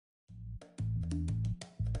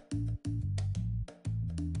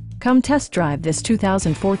Come test drive this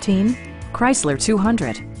 2014 Chrysler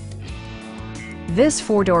 200. This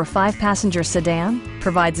four-door, five-passenger sedan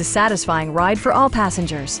provides a satisfying ride for all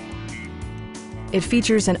passengers. It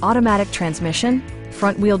features an automatic transmission,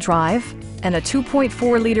 front-wheel drive, and a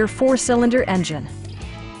 2.4-liter four-cylinder engine.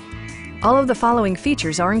 All of the following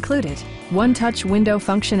features are included: one-touch window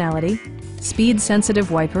functionality,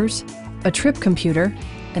 speed-sensitive wipers, a trip computer,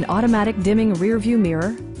 an automatic dimming rear-view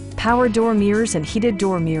mirror, power door mirrors and heated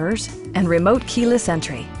door mirrors, and remote keyless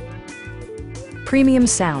entry. Premium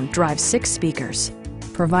sound drives 6 speakers,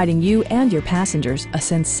 providing you and your passengers a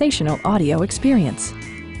sensational audio experience.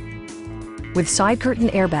 With side curtain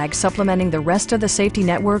airbags supplementing the rest of the safety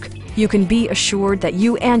network, you can be assured that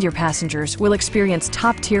you and your passengers will experience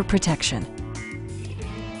top-tier protection.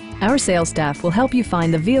 Our sales staff will help you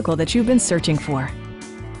find the vehicle that you've been searching for.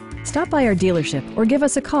 Stop by our dealership or give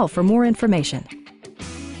us a call for more information.